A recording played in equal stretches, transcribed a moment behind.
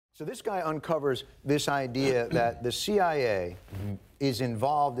So this guy uncovers this idea that the CIA is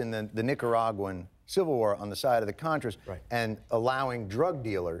involved in the Nicaraguan civil war on the side of the Contras and allowing drug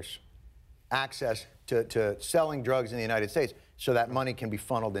dealers access to selling drugs in the United States so that money can be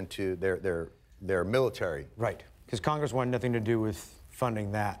funneled into their military. Right, because Congress wanted nothing to do with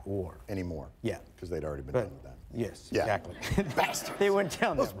funding that war. Anymore. Yeah. Because they'd already been done with that. Yes, yeah. exactly. Bastards. They went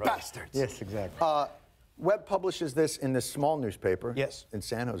down Those that road. bastards. Yes, exactly. Webb publishes this in this small newspaper in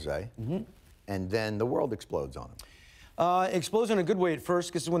San Jose, and then the world explodes on him. Explodes in a good way at first,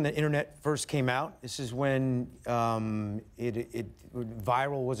 because this is when the internet first came out. This is when viral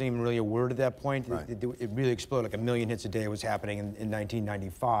wasn't even really a word at that point. Right. It really exploded, like 1 million hits a day was happening in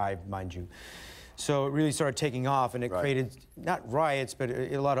 1995, mind you. So it really started taking off, and it created, not riots, but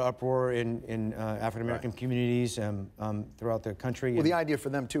a lot of uproar in African-American communities throughout the country. Well, the idea for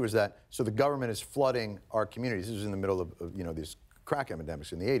them, too, is that, so the government is flooding our communities. This was in the middle of you know, these crack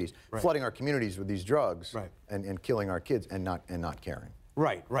epidemics in the 80s, flooding our communities with these drugs and killing our kids and not caring.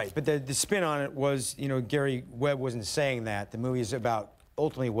 Right. But the spin on it was, you know, Gary Webb wasn't saying that. The movie is about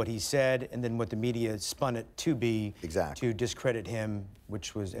ultimately what he said and then what the media spun it to be to discredit him,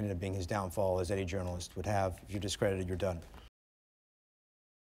 which ended up being his downfall, as any journalist would have. If you're discredited, you're done.